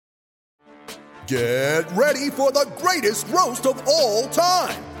Get ready for the greatest roast of all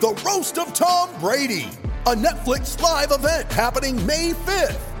time, the Roast of Tom Brady, a Netflix live event happening May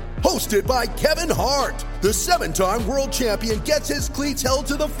 5th. Hosted by Kevin Hart, the 7-time world champion gets his cleats held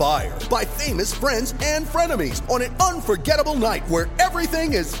to the fire by famous friends and frenemies on an unforgettable night where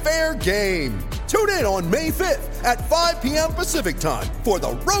everything is fair game. Tune in on May 5th at 5 p.m. Pacific time for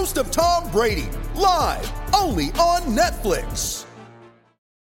the Roast of Tom Brady, live only on Netflix.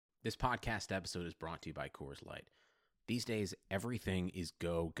 This podcast episode is brought to you by Coors Light. These days, everything is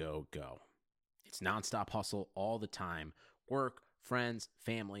go, go, go. It's nonstop hustle all the time. Work, friends,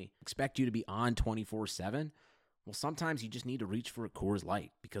 family, expect you to be on 24/7? Well, sometimes you just need to reach for a Coors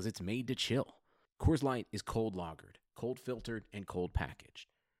Light because it's made to chill. Coors Light is cold lagered, cold filtered, and cold packaged.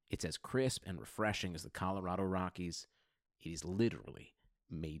 It's as crisp and refreshing as the Colorado Rockies. It is literally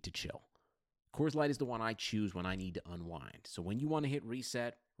made to chill. Coors Light is the one I choose when I need to unwind. So when you want to hit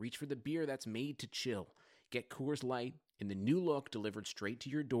reset, reach for the beer that's made to chill. Get Coors Light in the new look delivered straight to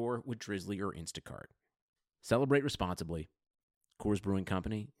your door with Drizzly or Instacart. Celebrate responsibly. Coors Brewing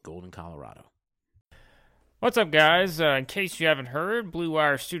Company, Golden, Colorado. What's up, guys? In case you haven't heard, Blue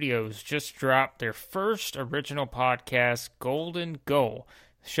Wire Studios just dropped their first original podcast, Golden Goal.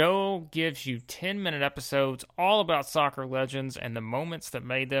 The show gives you 10-minute episodes all about soccer legends and the moments that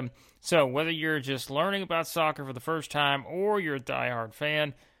made them. So whether you're just learning about soccer for the first time or you're a diehard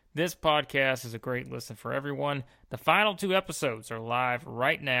fan, this podcast is a great listen for everyone. The final 2 episodes are live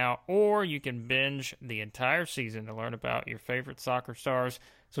right now, or you can binge the entire season to learn about your favorite soccer stars.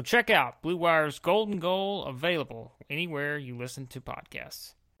 So check out Blue Wire's Golden Goal, available anywhere you listen to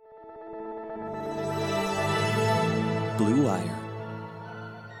podcasts. Blue Wire.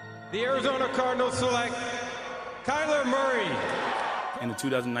 The Arizona Cardinals select Kyler Murray. And the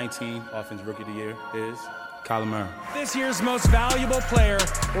 2019 Offensive Rookie of the Year is Kyler Murray. This year's most valuable player,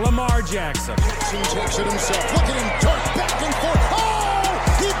 Lamar Jackson. Jackson takes it himself. Look at him dart back and forth. Oh!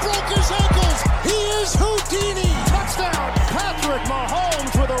 He broke his ankles. He is Houdini. Touchdown. Patrick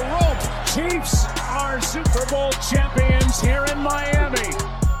Mahomes with a rope. Chiefs are Super Bowl champions here in Miami.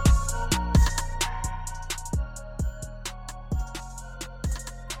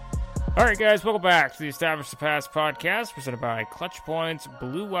 All right, guys, welcome back to the Establish the Pass podcast, presented by Clutch Points,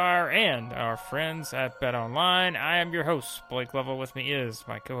 Blue Wire, and our friends at BetOnline. I am your host, Blake Lovell. With me is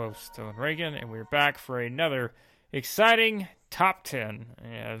my co-host, Dylan Reagan, and we're back for another exciting top 10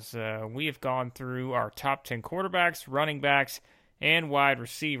 as we have gone through our top 10 quarterbacks, running backs, and wide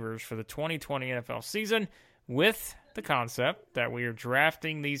receivers for the 2020 NFL season, with the concept that we are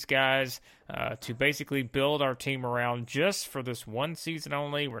drafting these guys to basically build our team around just for this one season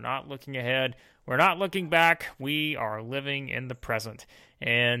only. We're not looking ahead. We're not looking back. We are living in the present.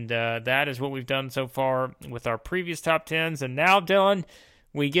 And that is what we've done so far with our previous top 10s. And now, Dylan,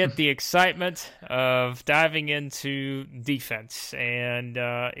 we get the excitement of diving into defense. And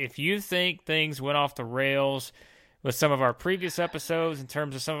if you think things went off the rails with some of our previous episodes in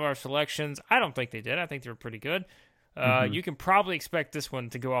terms of some of our selections, I don't think they did. I think they were pretty good. You can probably expect this one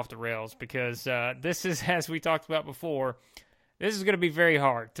to go off the rails because this is, as we talked about before, this is going to be very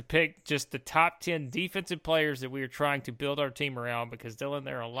hard to pick just the top 10 defensive players that we are trying to build our team around because, Dylan,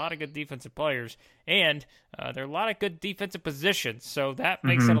 there are a lot of good defensive players and there are a lot of good defensive positions. So that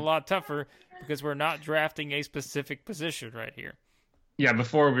makes it a lot tougher because we're not drafting a specific position right here. Yeah,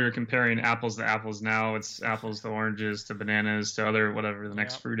 before we were comparing apples to apples. Now it's apples to oranges to bananas to other whatever the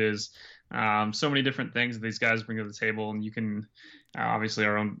next fruit is. So many different things that these guys bring to the table, and you can obviously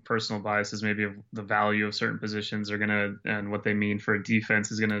our own personal biases maybe of the value of certain positions are gonna and what they mean for a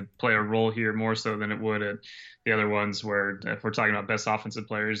defense is gonna play a role here more so than it would at the other ones. Where if we're talking about best offensive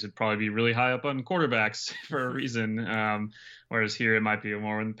players, it'd probably be really high up on quarterbacks for a reason. Whereas here it might be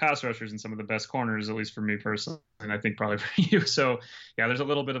more in pass rushers and some of the best corners, at least for me personally, and I think probably for you. So yeah, there's a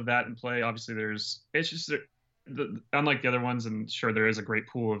little bit of that in play. Obviously, it's just unlike the other ones, and sure there is a great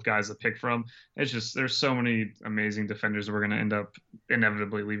pool of guys to pick from. It's just there's so many amazing defenders that we're going to end up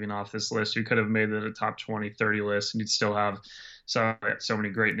inevitably leaving off this list. You could have made it a top 20, 30 list, and you'd still have so many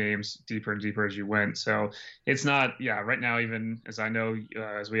great names deeper and deeper as you went. So it's not, right now, even as I know,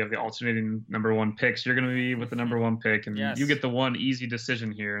 as we have the alternating number 1 picks, you're going to be with the number 1 pick, and you get the one easy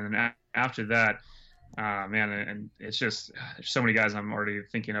decision here. And then after that, man, and it's just there's so many guys I'm already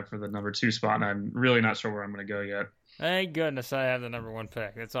thinking of for the number 2 spot, and I'm really not sure where I'm going to go yet. Thank goodness I have the number 1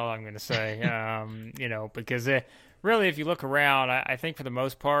 pick. That's all I'm going to say. Because really, if you look around, I think for the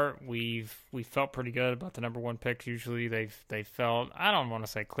most part we felt pretty good about the number 1 picks. Usually they felt, I don't want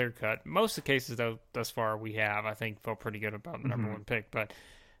to say clear cut. Most of the cases though thus far we have, I think, felt pretty good about the number 1 pick. But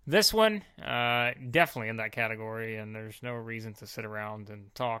This one, definitely in that category, and there's no reason to sit around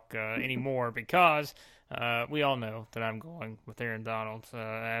and talk anymore because we all know that I'm going with Aaron Donald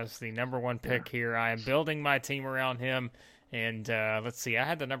as the number one pick here. I am building my team around him, and let's see, I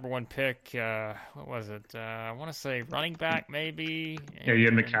had the number one pick, what was it? I want to say running back maybe. Yeah, you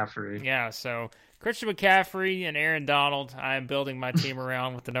had McCaffrey. Yeah, so Christian McCaffrey and Aaron Donald, I am building my team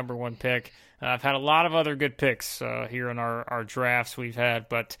around with the number one pick. I've had a lot of other good picks here in our drafts we've had,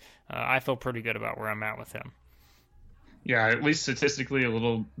 but I feel pretty good about where I'm at with him. Yeah, at least statistically a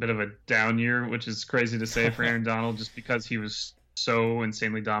little bit of a down year, which is crazy to say for Aaron Donald just because he was so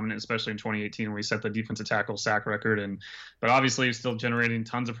insanely dominant, especially in 2018 where he set the defensive tackle sack record. But obviously he's still generating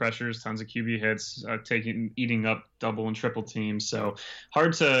tons of pressures, tons of QB hits, eating up double and triple teams. So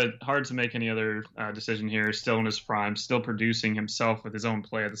hard to make any other decision here. Still in his prime, still producing himself with his own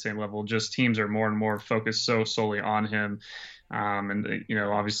play at the same level. Just teams are more and more focused so solely on him.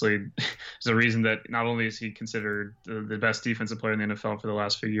 Obviously there's a reason that not only is he considered the best defensive player in the NFL for the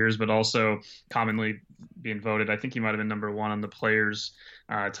last few years, but also commonly being voted. I think he might have been number one on the players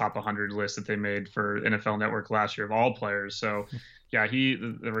top 100 list that they made for NFL Network last year of all players. So yeah,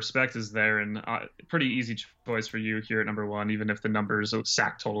 the respect is there, and pretty easy choice for you here at number one, even if the numbers,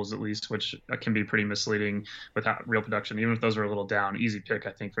 sack totals at least, which can be pretty misleading without real production. Even if those are a little down, easy pick,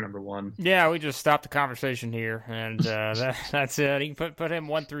 I think, for number one. Yeah, we just stopped the conversation here, and that's it. You can put him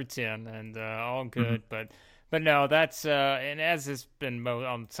 1 through 10, and all good. Mm-hmm. But no, that's and as has been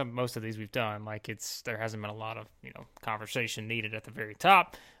on most of these we've done, like there hasn't been a lot of conversation needed at the very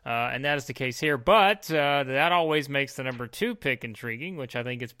top, and that is the case here. But that always makes the number 2 pick intriguing, which I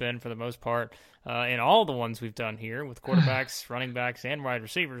think it's been for the most part in all the ones we've done here with quarterbacks, running backs, and wide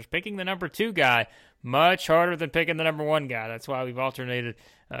receivers. Picking the number 2 guy much harder than picking the number 1 guy. That's why we've alternated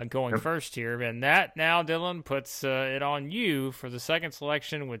going first here, and that now, Dylan, puts it on you for the second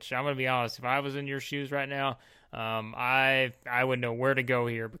selection. Which I'm going to be honest, if I was in your shoes right now, I wouldn't know where to go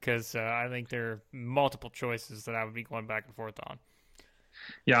here because I think there are multiple choices that I would be going back and forth on.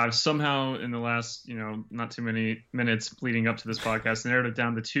 Yeah, I've somehow in the last, not too many minutes leading up to this podcast narrowed it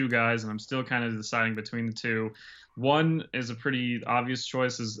down to 2 guys, and I'm still kind of deciding between the 2. One is a pretty obvious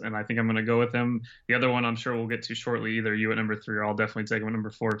choice, and I think I'm going to go with him. The other one I'm sure we'll get to shortly, either you at number 3 or I'll definitely take him at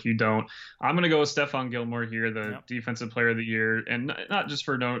number 4 if you don't. I'm going to go with Stephon Gilmore here, the Defensive Player of the Year, and not just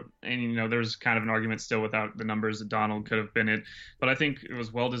for note, and there's kind of an argument still without the numbers that Donald could have been it, but I think it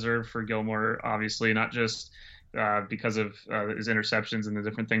was well-deserved for Gilmore, obviously, not just because of his interceptions and the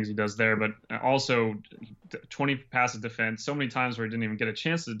different things he does there, but also 20 passes defense, so many times where he didn't even get a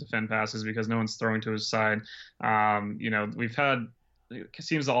chance to defend passes because no one's throwing to his side. We've had, it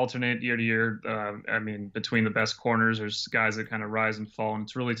seems to alternate year to year. Between the best corners, there's guys that kind of rise and fall, and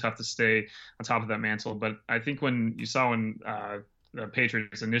it's really tough to stay on top of that mantle. But I think when the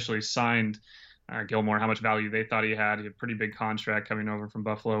Patriots initially signed Gilmore, how much value they thought he had a pretty big contract coming over from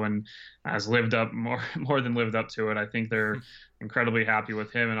Buffalo, and has lived up more than lived up to it. I think they're incredibly happy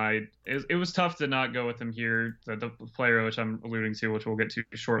with him, and it was tough to not go with him here. The player which I'm alluding to, which we'll get to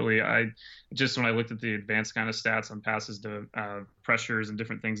shortly, when I looked at the advanced kind of stats on passes to pressures and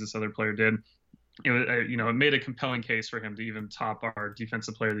different things this other player did, it made a compelling case for him to even top our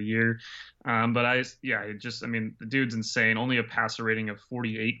Defensive Player of the Year. The dude's insane. Only a passer rating of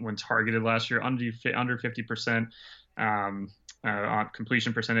 48 when targeted last year, under 50% on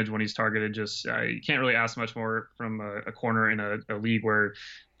completion percentage when he's targeted. You can't really ask much more from a corner in a league where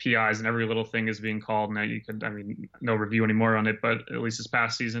PIs and every little thing is being called. Now no review anymore on it, but at least this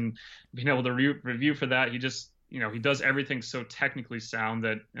past season, being able to review for that, he does everything so technically sound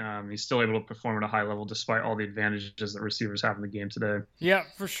that he's still able to perform at a high level despite all the advantages that receivers have in the game today. Yeah,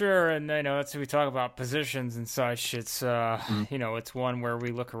 for sure. And that's we talk about positions and such. It's it's one where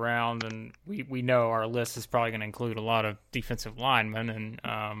we look around and we know our list is probably going to include a lot of defensive linemen and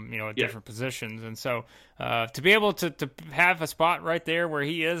at different positions. And so to be able to have a spot right there where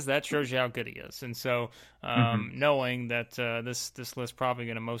he is, that shows you how good he is. And so knowing that this list probably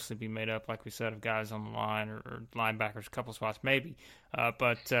going to mostly be made up, like we said, of guys on the line or linebackers, a couple spots maybe,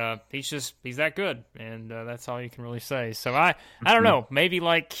 but he's that good, and that's all you can really say. So I don't know, maybe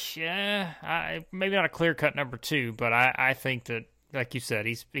maybe not a clear cut number 2, but I think that, like you said,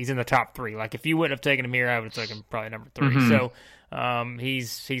 he's in the top 3. Like if you wouldn't have taken him here, I would have taken him probably number 3. So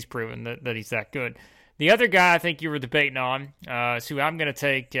he's proven that he's that good. The other guy I think you were debating on is who I'm going to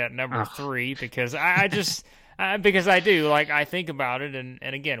take at number 3 because because I do. Like, I think about it, and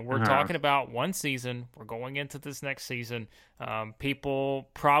again, we're talking about one season. We're going into this next season. People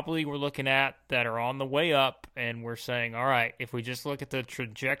probably we're looking at that are on the way up, and we're saying, all right, if we just look at the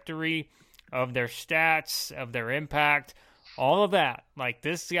trajectory of their stats, of their impact all of that. Like,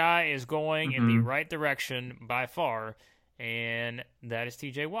 this guy is going in the right direction by far, and that is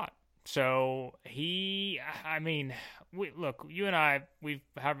TJ Watt. So look, you and I,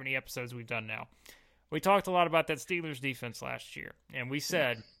 how many episodes we've done now? We talked a lot about that Steelers defense last year, and we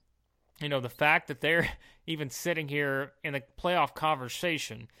said, the fact that they're even sitting here in the playoff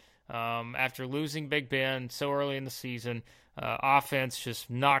conversation after losing Big Ben so early in the season, offense just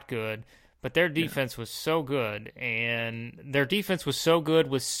not good, but their defense was so good, and their defense was so good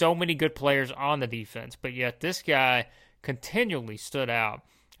with so many good players on the defense, but yet this guy continually stood out.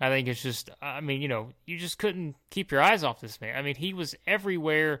 I think it's just, you just couldn't keep your eyes off this man. I mean, he was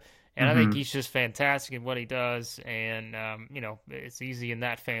everywhere, and I think he's just fantastic in what he does. And, it's easy in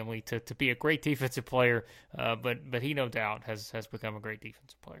that family to be a great defensive player, but he no doubt has become a great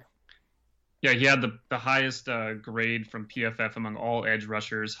defensive player. Yeah, he had the highest grade from PFF among all edge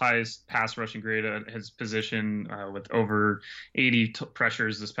rushers, highest pass rushing grade at his position with over 80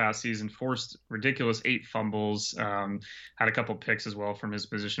 pressures this past season, forced ridiculous 8 fumbles, had a couple picks as well from his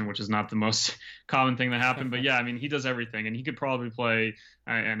position, which is not the most common thing that happened. But yeah, I mean, he does everything, and he could probably play,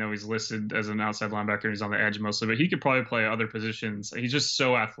 I know he's listed as an outside linebacker, and he's on the edge mostly, but he could probably play other positions. He's just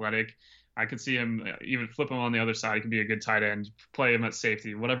so athletic. I could see him even flip him on the other side. He could be a good tight end, play him at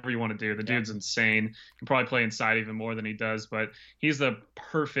safety, whatever you want to do. The dude's insane. Can probably play inside even more than he does, but he's the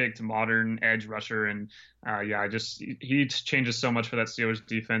perfect modern edge rusher. And he changes so much for that Steelers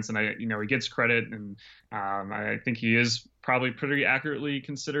defense. And he gets credit, and I think he is probably pretty accurately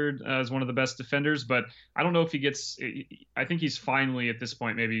considered as one of the best defenders, but I don't know if he gets, I think he's finally at this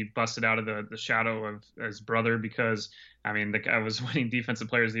point maybe busted out of the shadow of his brother, because I mean, the guy was winning defensive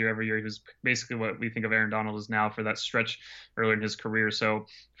players of the year every year. He was basically what we think of Aaron Donald as now for that stretch earlier in his career. So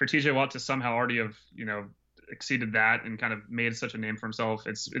for TJ Watt to somehow already have, exceeded that and kind of made such a name for himself,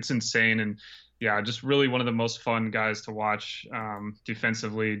 it's insane. And yeah, just really one of the most fun guys to watch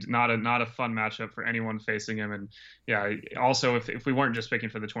defensively. Not a fun matchup for anyone facing him. And yeah, also if we weren't just picking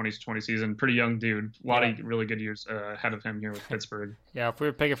for the 2020 season, pretty young dude, a lot of really good years ahead of him here with Pittsburgh. Yeah, if we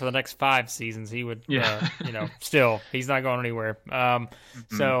were picking for the next 5 seasons, he would, still, he's not going anywhere.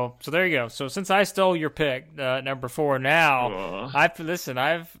 So there you go. So since I stole your pick, number 4, now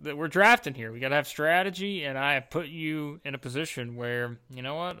we're drafting here. We got to have strategy, and I have put you in a position where, you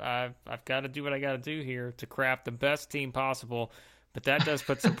know what, I've got to do what I got to do here to craft the best team possible, but that does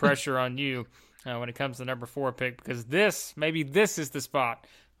put some pressure on you when it comes to number 4 pick, because this is the spot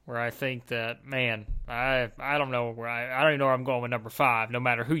where I think that, man, I don't know where I don't even know where I'm going with number 5, no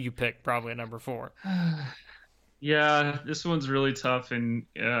matter who you pick, probably at number 4. Yeah, this one's really tough, and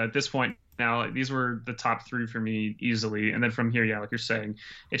at this point now, these were the top 3 for me easily, and then from here, like you're saying,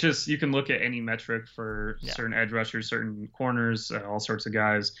 it's just, you can look at any metric for certain edge rushers, certain corners, all sorts of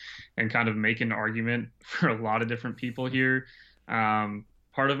guys, and kind of make an argument for a lot of different people here.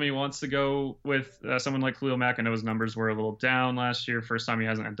 Part of me wants to go with someone like Khalil Mack. I know his numbers were a little down last year. First time he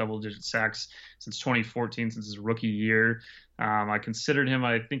hasn't had double-digit sacks since 2014, since his rookie year. I considered him.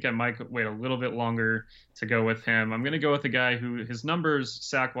 I think I might wait a little bit longer to go with him. I'm going to go with a guy who his numbers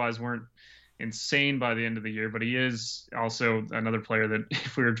sack-wise weren't insane by the end of the year, but he is also another player that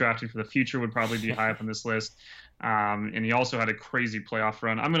if we were drafting for the future would probably be high up on this list. And he also had a crazy playoff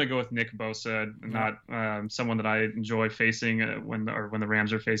run. I'm going to go with Nick Bosa, not someone that I enjoy facing when the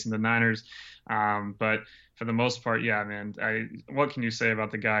Rams are facing the Niners. But for the most part, yeah, man, what can you say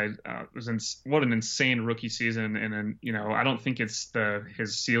about the guy? What an insane rookie season. And then, I don't think it's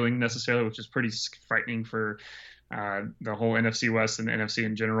his ceiling necessarily, which is pretty frightening for the whole NFC West and the NFC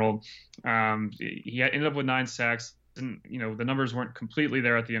in general. He ended up with 9 sacks. The numbers weren't completely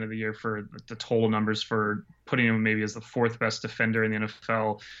there at the end of the year for the total numbers for putting him maybe as the 4th best defender in the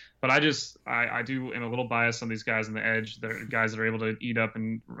NFL. But I am a little biased on these guys on the edge. They're guys that are able to eat up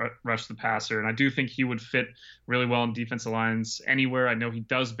and rush the passer. And I do think he would fit really well in defensive lines anywhere. I know he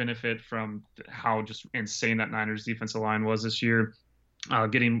does benefit from how just insane that Niners defensive line was this year.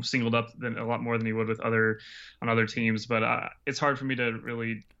 Getting singled up a lot more than he would on other teams, but it's hard for me to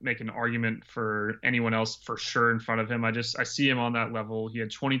really make an argument for anyone else for sure in front of him. I see him on that level. He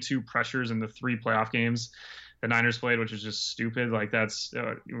had 22 pressures in the 3 playoff games the Niners played, which is just stupid. Like that's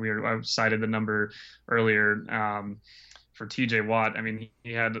weird. I cited the number earlier for TJ Watt. I mean,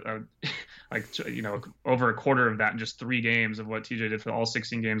 he had over a quarter of that in just 3 games of what TJ did for all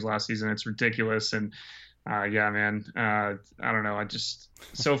 16 games last season. It's ridiculous. And yeah, man. I don't know.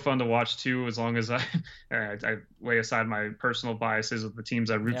 So fun to watch too, as long as I lay aside my personal biases with the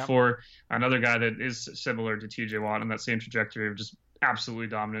teams I root for. Another guy that is similar to TJ Watt on that same trajectory of just absolutely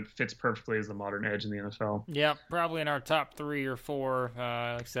dominant, fits perfectly as the modern edge in the NFL. Yeah, probably in our top 3 or 4. Like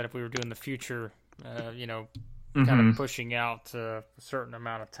I said, if we were doing the future, kind of pushing out a certain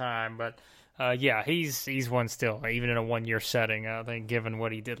amount of time. But yeah, he's one still, even in a 1-year setting. I think given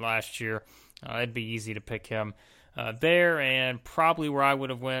what he did last year, it'd be easy to pick him there, and probably where I would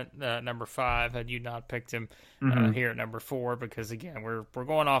have went number 5 had you not picked him here at number 4, because again, we're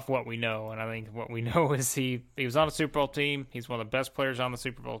going off what we know, and I think what we know is he was on a Super Bowl team. He's one of the best players on the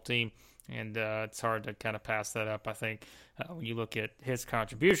Super Bowl team, and it's hard to kind of pass that up, I think, when you look at his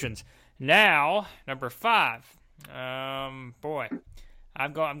contributions. Now, number 5, boy,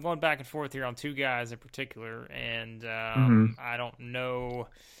 I'm going back and forth here on 2 guys in particular, and I don't know.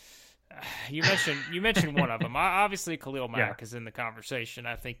 You mentioned one of them. Obviously, Khalil Mack is in the conversation.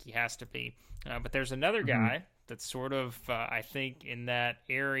 I think he has to be. But there's another guy that's sort of, I think, in that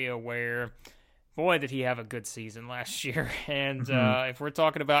area where, boy, did he have a good season last year. And if we're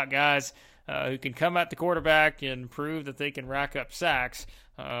talking about guys who can come at the quarterback and prove that they can rack up sacks,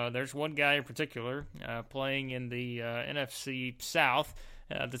 there's one guy in particular playing in the NFC South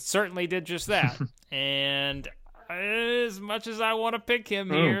that certainly did just that. And as much as I want to pick him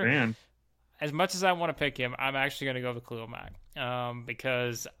here, as much as I want to pick him, I'm actually going to go with Khalil Mack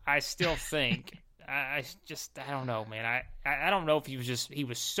because I still think I don't know, man. I don't know if he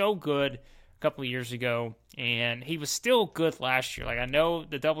was so good a couple of years ago, and he was still good last year. Like, I know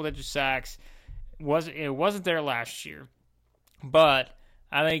the double-digit sacks wasn't there last year, but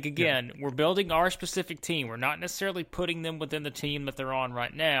I think, again, we're building our specific team. We're not necessarily putting them within the team that they're on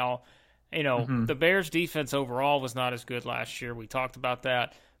right now. You know, the Bears' defense overall was not as good last year. We talked about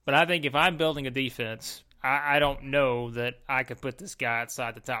that. But I think if I'm building a defense, I don't know that I could put this guy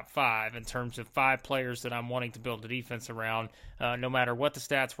outside the top 5 in terms of 5 players that I'm wanting to build a defense around, no matter what the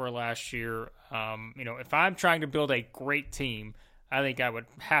stats were last year. If I'm trying to build a great team, I think I would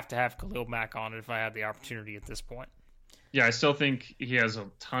have to have Khalil Mack on it if I had the opportunity at this point. Yeah, I still think he has a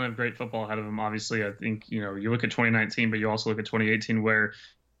ton of great football ahead of him. Obviously, I think, you look at 2019, but you also look at 2018 where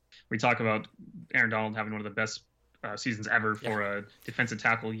we talk about Aaron Donald having one of the best seasons ever for a defensive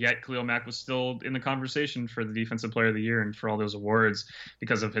tackle, yet Khalil Mack was still in the conversation for the Defensive Player of the Year and for all those awards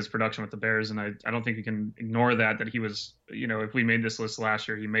because of his production with the Bears. And I don't think you can ignore that he was, if we made this list last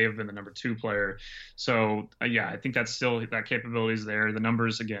year, he may have been the number 2 player. So, I think that's still, that capability is there. The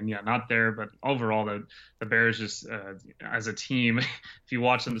numbers, again, not there, but overall, the Bears just, as a team, if you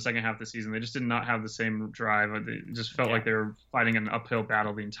watch them the second half of the season, they just did not have the same drive. It just felt like they were fighting an uphill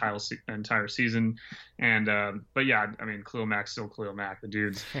battle the entire season. And, Khalil Mack's still Khalil Mack. The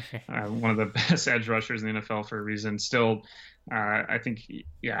dude's one of the best edge rushers in the NFL for a reason. Still, I think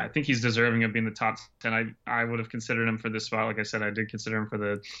he's deserving of being the top 10. I would have considered him for this spot. Like I said, I did consider him for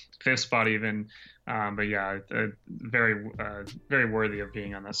the 5th spot even. Very, very worthy of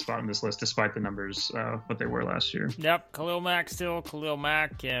being on that spot in this list, despite the numbers, what they were last year. Yep, Khalil Mack still Khalil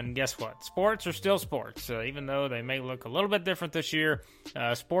Mack, and guess what? Sports are still sports. Even though they may look a little bit different this year,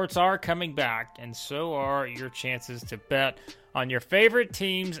 sports are coming back, and so are your chances to bet on your favorite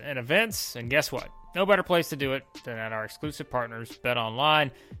teams and events. And guess what? No better place to do it than at our exclusive partners,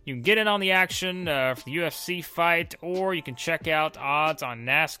 BetOnline. You can get in on the action for the UFC fight, or you can check out odds on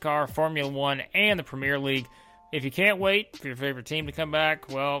NASCAR, Formula One, and the Premier League. If you can't wait for your favorite team to come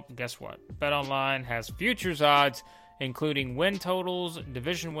back, well, guess what? BetOnline has futures odds, including win totals,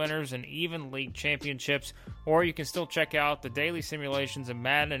 division winners, and even league championships. Or you can still check out the daily simulations of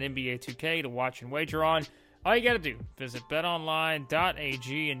Madden and NBA 2K to watch and wager on. All you got to do, visit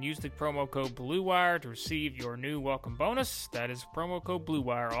betonline.ag and use the promo code BlueWire to receive your new welcome bonus. That is promo code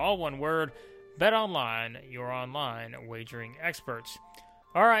BlueWire, all one word. BetOnline, your online wagering experts.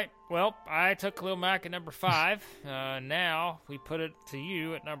 All right, well, I took Khalil Mack at number 5. Now we put it to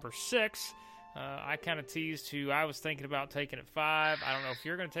you at number 6. I kind of teased who I was thinking about taking at 5. I don't know if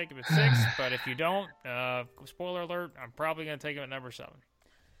you're going to take him at 6, but if you don't, spoiler alert, I'm probably going to take him at number 7.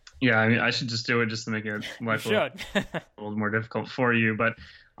 Yeah, I should just do it just to make it life a little more difficult for you. But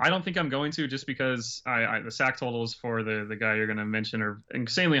I don't think I'm going to, just because the sack totals for the guy you're going to mention are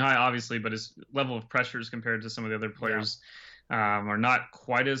insanely high, obviously, but his level of pressures compared to some of the other players are not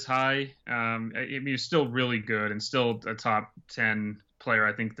quite as high. He's still really good and still a top 10 player,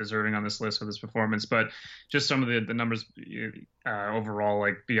 I think, deserving on this list with his performance. But just some of the numbers overall,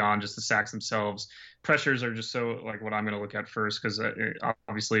 like beyond just the sacks themselves, pressures are just so like what I'm going to look at first, because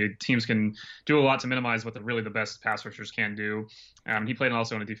obviously teams can do a lot to minimize what the best pass rushers can do. He played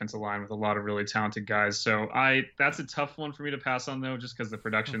also on a defensive line with a lot of really talented guys. So that's a tough one for me to pass on, though, just because the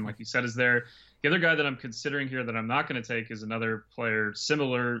production, like you said, is there. The other guy that I'm considering here that I'm not going to take is another player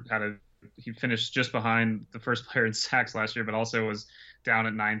similar. He finished just behind the first player in sacks last year, but also was down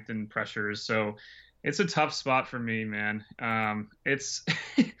at 9th in pressures. So it's a tough spot for me, man.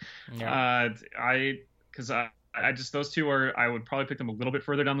 I just, those two are, I would probably pick them a little bit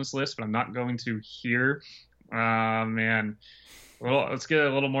further down this list, but I'm not going to here. Man. Well, let's get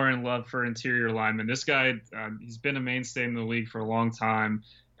a little more in love for interior linemen. This guy, he's been a mainstay in the league for a long time.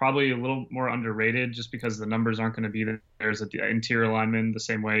 Probably a little more underrated just because the numbers aren't going to be there as the interior lineman the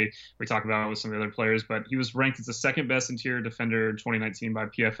same way we talk about with some of the other players. But he was ranked as the second best interior defender in 2019 by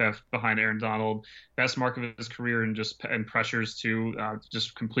PFF behind Aaron Donald. Best mark of his career and pressures too,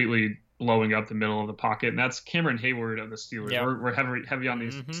 just completely blowing up the middle of the pocket. And that's Cameron Hayward of the Steelers. Yep. We're heavy on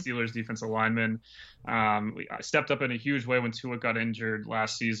these Steelers defensive linemen. I stepped up in a huge way when Tua got injured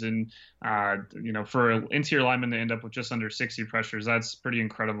last season. For an interior lineman to end up with just under 60 pressures, that's pretty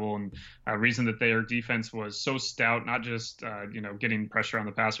incredible. And a reason that their defense was so stout, not just, getting pressure on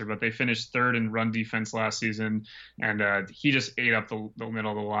the passer, but they finished third in run defense last season. And he just ate up the middle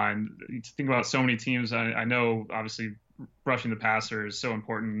of the line. You think about so many teams. I know, obviously, rushing the passer is so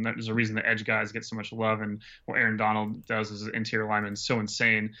important. There's a reason the edge guys get so much love, and what Aaron Donald does as an interior lineman is so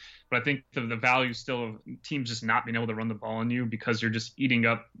insane. But I think the value still of teams just not being able to run the ball on you because you're just eating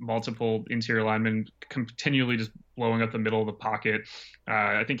up multiple interior linemen, continually just blowing up the middle of the pocket.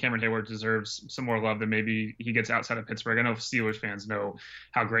 I think Cameron Hayward deserves some more love than maybe he gets outside of Pittsburgh. I know Steelers fans know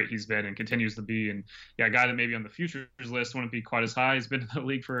how great he's been and continues to be. And a guy that maybe on the futures list wouldn't be quite as high. He's been in the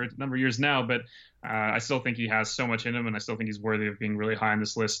league for a number of years now, but I still think he has so much in him, and I still think he's worthy of being really high on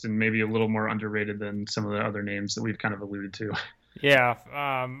this list and maybe a little more underrated than some of the other names that we've kind of alluded to. Yeah,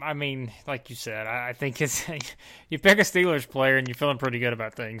 like you said, I think it's you pick a Steelers player and you're feeling pretty good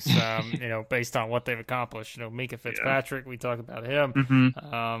about things, based on what they've accomplished. Mika Fitzpatrick, we talk about him.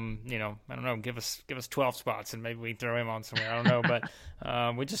 I don't know, give us 12 spots and maybe we throw him on somewhere. I don't know,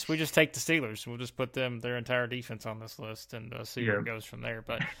 but we just take the Steelers. We'll just put their entire defense on this list and see where it goes from there.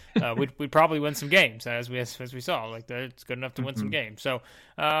 But we'd probably win some games as we saw. Like it's good enough to win some games. So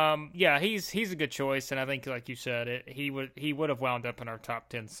he's a good choice, and I think like you said, he would have wound up in our top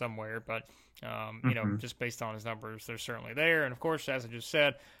 10 somewhere, but just based on his numbers, they're certainly there. And of course, as I just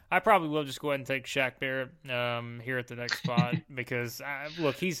said, I probably will just go ahead and take Shaq Barrett here at the next spot because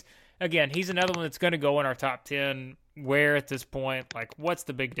he's another one that's going to go in our top 10. Where at this point, like, what's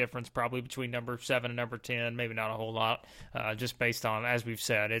the big difference probably between number 7 and number 10? Maybe not a whole lot, just based on, as we've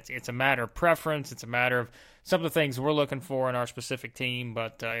said, it's a matter of preference. It's a matter of some of the things we're looking for in our specific team,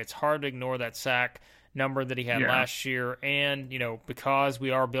 but it's hard to ignore that sack number that he had last year. And, because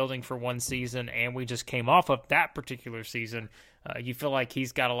we are building for one season and we just came off of that particular season, you feel like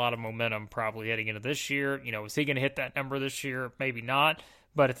he's got a lot of momentum probably heading into this year. Is he going to hit that number this year? Maybe not.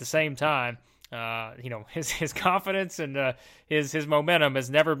 But at the same time, his confidence and his momentum has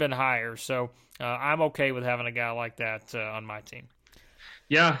never been higher. So I'm okay with having a guy like that on my team.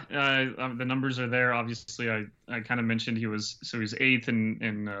 Yeah, the numbers are there. Obviously, I kind of mentioned he was 8th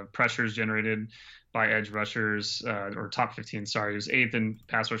in pressures generated by edge rushers, or top 15. Sorry, he was 8th in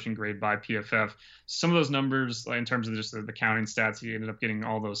pass rushing grade by PFF. Some of those numbers, in terms of just the counting stats, he ended up getting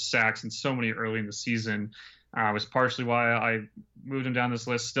all those sacks and so many early in the season. Was partially why I moved him down this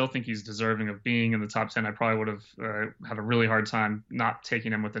list. Still think he's deserving of being in the top 10. I probably would have had a really hard time not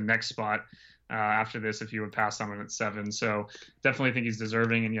taking him with the next spot after this if he would pass on him at 7. So definitely think he's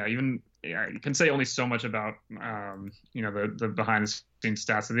deserving. And you can say only so much about the behind the scenes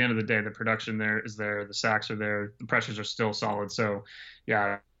stats. At the end of the day, the production is there, the sacks are there, the pressures are still solid. So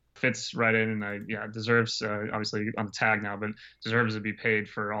fits right in, and deserves, obviously on the tag now, but deserves to be paid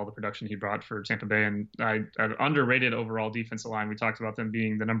for all the production he brought for Tampa Bay. And an underrated overall defensive line. We talked about them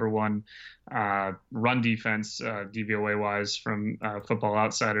being the number one run defense DVOA wise from Football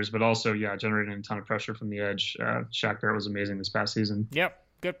Outsiders, but also generating a ton of pressure from the edge. Shaq Barrett was amazing this past season. Yep,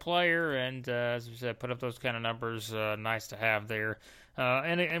 good player, and as we said, put up those kind of numbers. Nice to have there.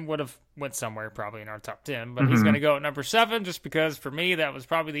 And would have went somewhere probably in our top 10, but he's going to go at number 7 just because for me that was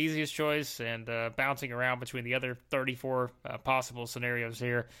probably the easiest choice, and bouncing around between the other 34 possible scenarios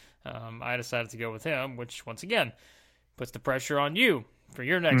here, I decided to go with him, which once again puts the pressure on you for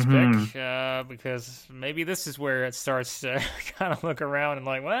your next pick, because maybe this is where it starts to kind of look around and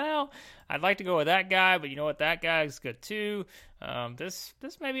like, well, I'd like to go with that guy, but you know what, that guy is good too. This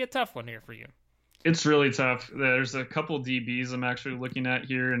may be a tough one here for you. It's really tough. There's a couple DBs I'm actually looking at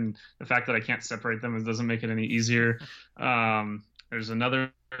here, and the fact that I can't separate them, it doesn't make it any easier. There's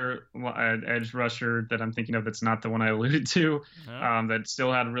another edge rusher that I'm thinking of that's not the one I alluded to, that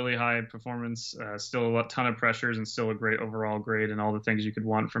still had really high performance, still a ton of pressures, and still a great overall grade and all the things you could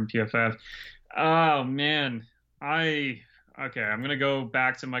want from PFF. Oh, man. I'm going to go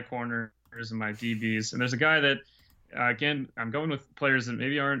back to my corners and my DBs, and there's a guy that again, I'm going with players that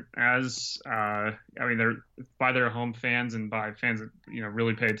maybe aren't as, they're by their home fans and by fans that,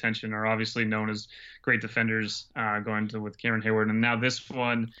 really pay attention, are obviously known as great defenders, with Cameron Hayward. And now this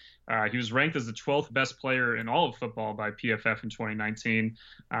one, he was ranked as the 12th best player in all of football by PFF in 2019.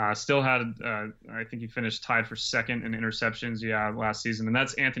 Still had, I think he finished tied for second in interceptions, last season. And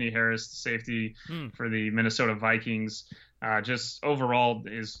that's Anthony Harris, the safety for the Minnesota Vikings. Just overall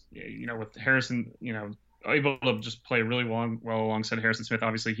is, with Harrison, able to just play really well alongside Harrison Smith.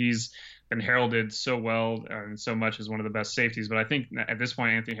 Obviously, he's been heralded so well and so much as one of the best safeties. But I think at this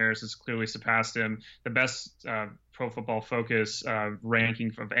point, Anthony Harris has clearly surpassed him. The best Pro Football Focus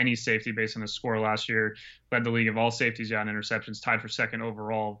ranking of any safety based on his score last year. Led the league of all safeties in interceptions, tied for second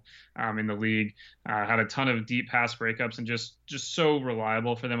overall in the league. Had a ton of deep pass breakups and just so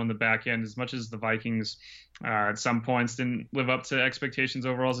reliable for them on the back end. As much as the Vikings at some points didn't live up to expectations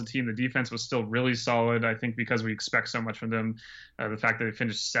overall as a team, the defense was still really solid. I think because we expect so much from them, the fact that they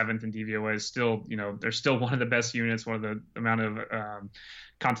finished 7th in DVOA is still, they're still one of the best units, one of the amount of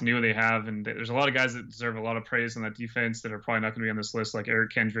continuity they have. And there's a lot of guys that deserve a lot of praise on that defense that are probably not going to be on this list, like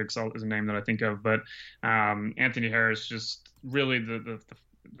Eric Kendricks is a name that I think of. But Anthony Harris, just really the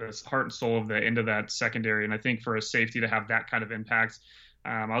heart and soul of the end of that secondary. And I think for a safety to have that kind of impact,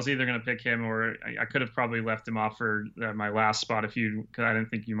 I was either going to pick him or I could have probably left him off for my last spot because I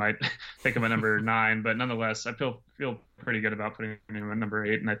didn't think you might pick him at number 9. But nonetheless, I feel pretty good about putting him at number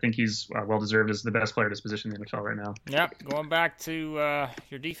 8, and I think he's well-deserved as the best player at his position in the NFL right now. Yep, going back to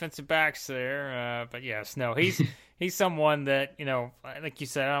your defensive backs there. But yes, no, he's someone that, like you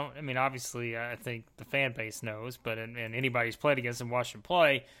said, obviously I think the fan base knows, but and anybody who's played against him, watched him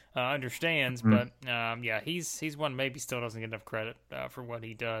play, understands. Mm-hmm. But he's one maybe still doesn't get enough credit for what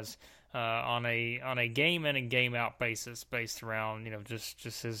he does on a game in and game out basis, based around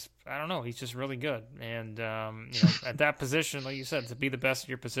just his, I don't know, he's just really good. And at that position, like you said, to be the best at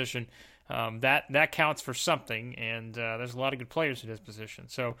your position, that counts for something. And there's a lot of good players at his position,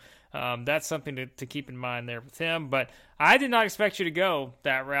 so that's something to keep in mind there with him. But I did not expect you to go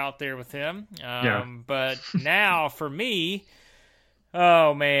that route there with him. But now for me,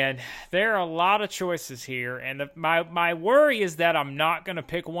 oh man, there are a lot of choices here, and my worry is that I'm not going to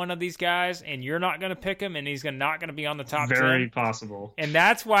pick one of these guys, and you're not going to pick him, and he's not going to be on the top 10. Very possible. And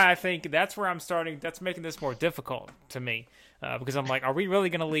that's why I think that's where I'm starting. That's making this more difficult to me, because I'm like, are we really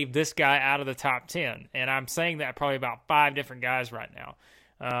going to leave this guy out of the top 10? And I'm saying that probably about 5 different guys right now.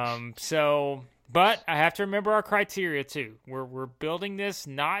 But I have to remember our criteria too. We're building this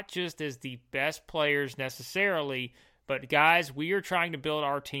not just as the best players necessarily, but guys, we are trying to build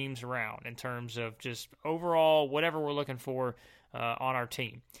our teams around in terms of just overall whatever we're looking for on our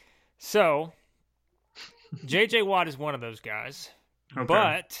team. So, J.J. Watt is one of those guys. Okay.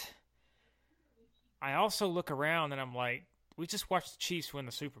 But I also look around and I'm like, we just watched the Chiefs win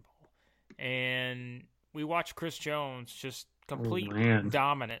the Super Bowl. And we watched Chris Jones, just complete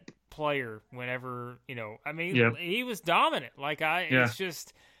dominant player whenever, he was dominant. It's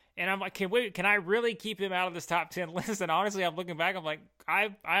just... And I'm like, can I really keep him out of this top 10 list? And honestly, I'm looking back, I'm like, I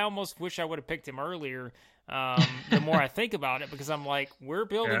almost wish I would have picked him earlier the more I think about it, because I'm like, we're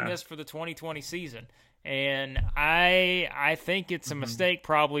building this for the 2020 season. And I think it's a mistake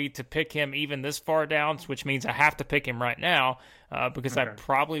probably to pick him even this far down, which means I have to pick him right now because I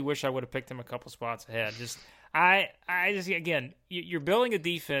probably wish I would have picked him a couple spots ahead. Again, you're building a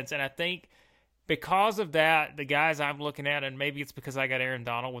defense, and I think because of that, the guys I'm looking at, and maybe it's because I got Aaron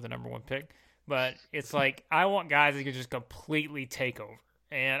Donald with the number 1 pick, but it's like I want guys that can just completely take over.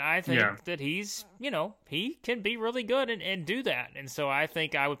 And I think that he's, he can be really good and do that. And so I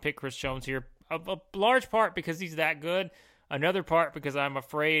think I would pick Chris Jones here, a large part because he's that good, another part because I'm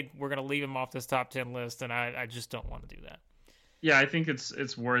afraid we're going to leave him off this top 10 list, and I just don't want to do that. Yeah, I think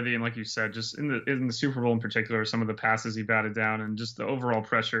it's worthy, and like you said, just in the Super Bowl in particular, some of the passes he batted down and just the overall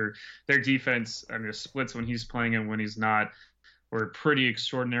pressure, their defense, the splits when he's playing and when he's not, were pretty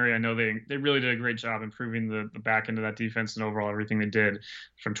extraordinary. I know they really did a great job improving the back end of that defense and overall everything they did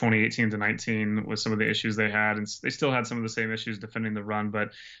from 2018 to 19 with some of the issues they had, and they still had some of the same issues defending the run.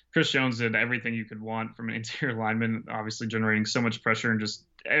 But Chris Jones did everything you could want from an interior lineman, obviously generating so much pressure and just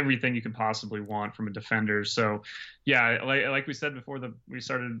everything you could possibly want from a defender. So yeah, like we said before we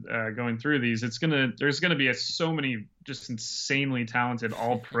started going through these, there's gonna be so many just insanely talented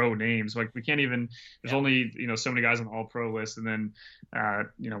all pro names. Like we can't even, there's only so many guys on the all pro list, and then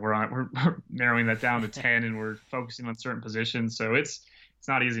we're narrowing that down to 10 and we're focusing on certain positions. So it's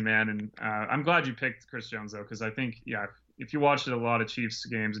not easy, man. And I'm glad you picked Chris Jones though, because I think if you watched a lot of Chiefs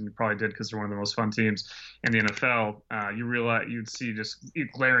games, and you probably did because they're one of the most fun teams in the NFL, you realize you'd see just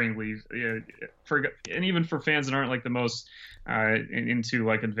glaringly, and even for fans that aren't like the most into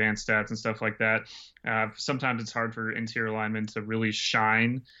like advanced stats and stuff like that, sometimes it's hard for interior linemen to really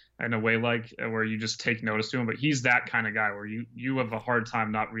shine in a way like where you just take notice to him. But he's that kind of guy where you have a hard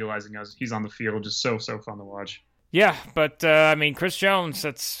time not realizing as he's on the field. Just so fun to watch. Yeah, but I mean, Chris Jones,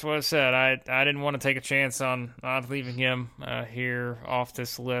 that's what I said. I didn't want to take a chance on leaving him here off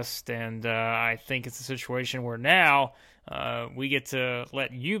this list, and I think it's a situation where now we get to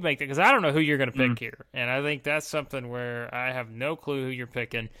let you make that, because I don't know who you're going to pick here, and I think that's something where I have no clue who you're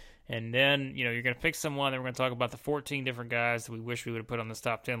picking, and then you're going to pick someone, and we're going to talk about the 14 different guys that we wish we would have put on this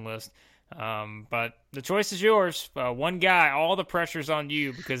top 10 list. But the choice is yours. One guy, all the pressure's on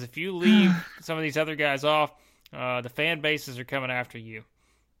you, because if you leave some of these other guys off, the fan bases are coming after you.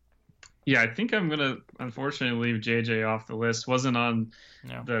 Yeah, I think I'm going to unfortunately leave JJ off the list. Wasn't on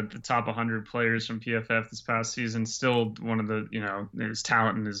the top 100 players from PFF this past season. Still one of the, his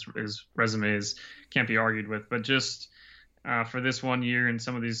talent and his resumes can't be argued with. But just for this 1 year and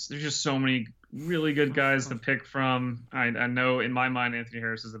some of these, there's just so many really good guys to pick from. I know in my mind Anthony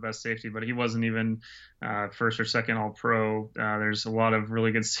Harris is the best safety, but he wasn't even first or second All-Pro. There's a lot of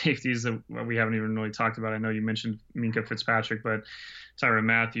really good safeties that we haven't even really talked about. I know you mentioned Minkah Fitzpatrick, but Tyrann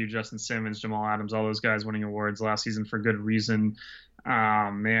Mathieu, Justin Simmons, Jamal Adams, all those guys winning awards last season for good reason.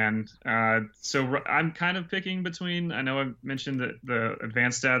 Man. So I'm kind of picking between, I know I mentioned that the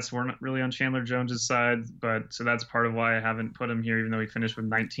advanced stats weren't really on Chandler Jones's side, but so that's part of why I haven't put him here, even though he finished with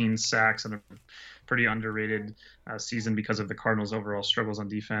 19 sacks and a pretty underrated season because of the Cardinals' overall struggles on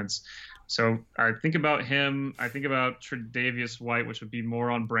defense. So I think about him. I think about Tre'Davious White, which would be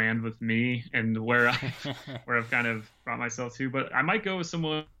more on brand with me and where I've kind of brought myself to. But I might go with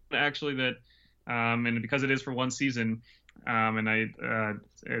someone actually that, and because it is for one season, and I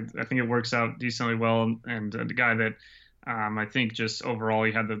think it works out decently well. And the guy that I think just overall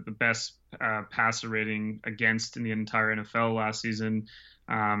he had the best passer rating against in the entire NFL last season.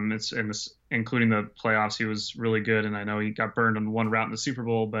 Including the playoffs, he was really good, and I know he got burned on one route in the Super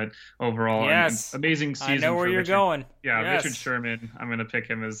Bowl, but overall, yes, an amazing season. I know where you're going. Yeah, yes. Richard Sherman. I'm going to pick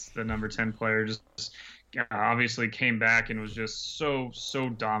him as the number 10 player. Just obviously came back and was just so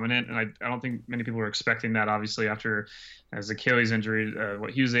dominant, and I don't think many people were expecting that. Obviously, after his Achilles injury,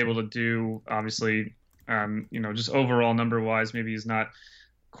 what he was able to do, obviously, just overall number wise, maybe he's not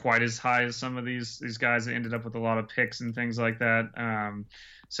quite as high as some of these guys that ended up with a lot of picks and things like that.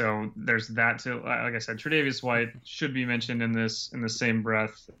 So there's that too. Like I said, Tre'Davious White should be mentioned in the same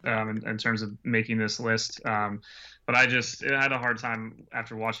breath in terms of making this list. But I had a hard time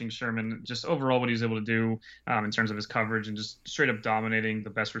after watching Sherman, just overall what he was able to do in terms of his coverage and just straight up dominating the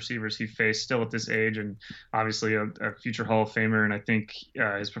best receivers he faced still at this age, and obviously a future Hall of Famer. And I think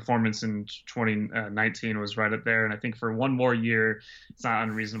his performance in 2019 was right up there. And I think for one more year, it's not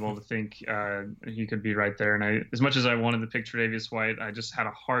unreasonable to think he could be right there. And as much as I wanted to pick Tre'Davious White, I just had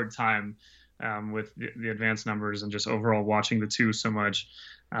a hard time with the advanced numbers and just overall watching the two so much.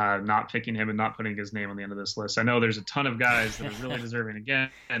 Not picking him and not putting his name on the end of this list. I know there's a ton of guys that are really deserving again,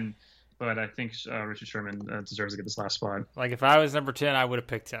 but I think Richard Sherman deserves to get this last spot. Like if I was number 10, I would have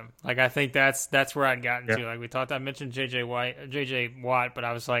picked him. Like I think that's where I'd gotten to. Like we talked, I mentioned JJ Watt, but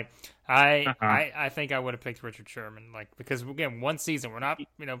I was like, I think I would have picked Richard Sherman. Like because again, one season, we're not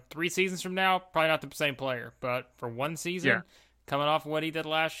 3 seasons from now, probably not the same player, but for one season, coming off of what he did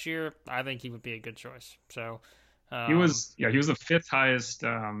last year, I think he would be a good choice. So. He was the fifth highest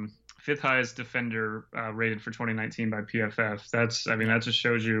defender rated for 2019 by PFF. That just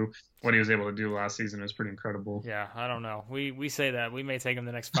shows you what he was able to do last season. It was pretty incredible. Yeah, I don't know. We say that we may take him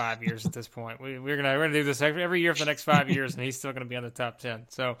the next 5 years at this point. We're gonna do this every year for the next 5 years, and he's still gonna be on the top 10.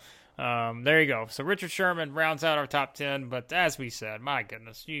 So there you go. So Richard Sherman rounds out our top 10. But as we said, my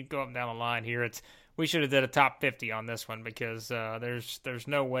goodness, you go up and down the line here. We should have did a top 50 on this one because there's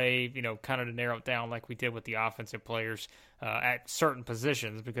no way, kind of to narrow it down like we did with the offensive players at certain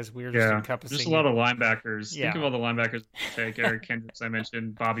positions because we were just encompassing. Just a lot of linebackers. Yeah. Think of all the linebackers take. Eric Kendricks, I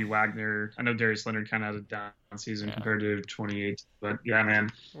mentioned, Bobby Wagner. I know Darius Leonard kind of had a down season compared to 28. But, yeah, man.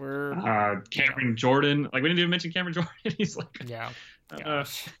 Cameron Jordan. Like, we didn't even mention Cameron Jordan. He's like... Yeah.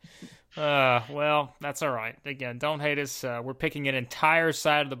 Well, that's all right. Again, don't hate us. We're picking an entire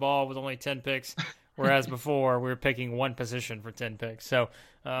side of the ball with only 10 picks. Whereas before, we were picking one position for 10 picks. So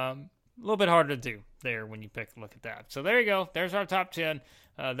a little bit harder to do there when you look at that. So there you go. There's our top 10.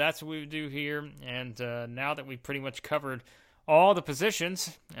 That's what we do here. And now that we've pretty much covered all the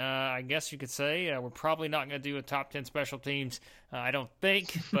positions. I guess you could say we're probably not going to do a top 10 special teams, I don't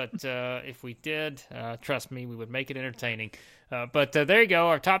think, but if we did, trust me, we would make it entertaining. But there you go,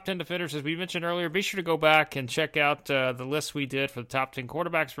 our top 10 defenders, as we mentioned earlier. Be sure to go back and check out the list we did for the top 10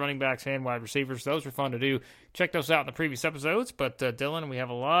 quarterbacks, running backs, and wide receivers. Those were fun to do. Check those out in the previous episodes. But Dylan, we have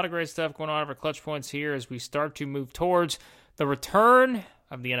a lot of great stuff going on over Clutch Points here as we start to move towards the return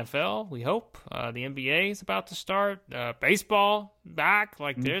of the NFL, we hope. The NBA is about to start. Baseball back.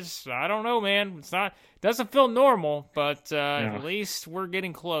 Like this, I don't know, man. Doesn't feel normal, but at least we're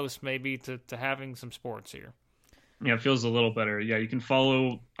getting close maybe to having some sports here. Yeah, it feels a little better. Yeah, you can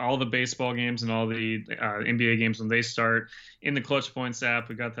follow all the baseball games and all the NBA games when they start in the Clutch Points app.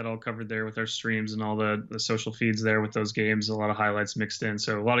 We got that all covered there with our streams and all the social feeds there with those games. A lot of highlights mixed in.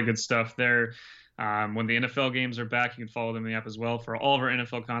 So a lot of good stuff there. When the NFL games are back, you can follow them in the app as well. For all of our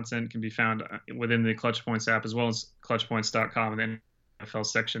NFL content can be found within the Clutch Points app as well as clutchpoints.com and the NFL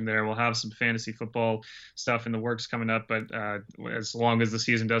section there. We'll have some fantasy football stuff in the works coming up, but as long as the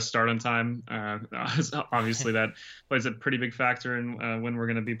season does start on time, obviously that plays a pretty big factor in when we're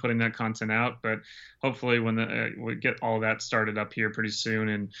going to be putting that content out. But hopefully when we get all that started up here pretty soon,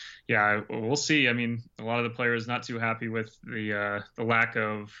 and yeah, we'll see. I mean, a lot of the players not too happy with the lack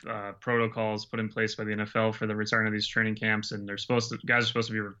of protocols put in place by the NFL for the return of these training camps, and guys are supposed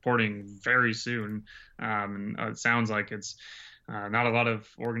to be reporting very soon. And it sounds like it's not a lot of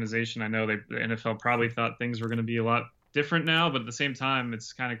organization. I know the NFL probably thought things were going to be a lot different now, but at the same time,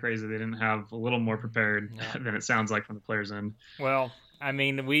 it's kind of crazy they didn't have a little more prepared than it sounds like from the players' end. Well, I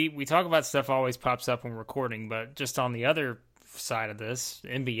mean, we talk about stuff always pops up when we're recording, but just on the other side of this,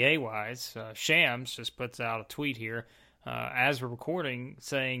 NBA-wise, Shams just puts out a tweet here as we're recording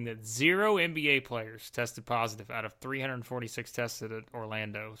saying that 0 NBA players tested positive out of 346 tested at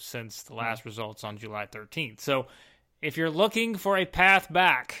Orlando since the last results on July 13th. So if you're looking for a path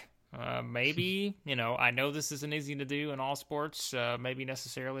back, maybe, I know this isn't easy to do in all sports, maybe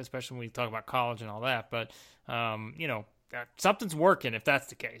necessarily, especially when we talk about college and all that, but, something's working if that's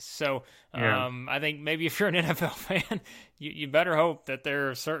the case. So I think maybe if you're an NFL fan, you better hope that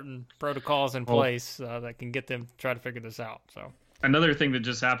there are certain protocols in place that can get them to try to figure this out. So another thing that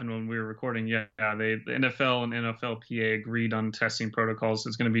just happened when we were recording, the NFL and NFLPA agreed on testing protocols.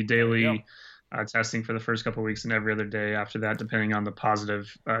 It's going to be daily testing for the first couple of weeks and every other day after that, depending on the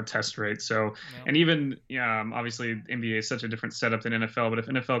positive test rate. So, and even, obviously NBA is such a different setup than NFL, but if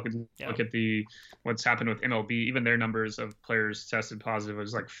NFL could look at what's happened with MLB, even their numbers of players tested positive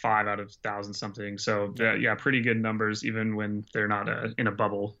was like 5 out of 1,000 something. So pretty good numbers, even when they're not in a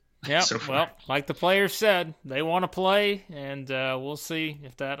bubble. Yeah, well, like the players said, they want to play, and we'll see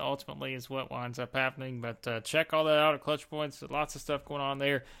if that ultimately is what winds up happening. But check all that out at Clutch Points. Lots of stuff going on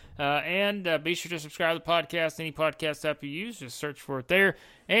there. And be sure to subscribe to the podcast. Any podcast app you use, just search for it there.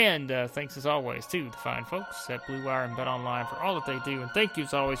 And thanks, as always, to the fine folks at Blue Wire and Bet Online for all that they do. And thank you,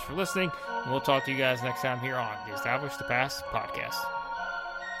 as always, for listening. And we'll talk to you guys next time here on the Establish the Pass podcast.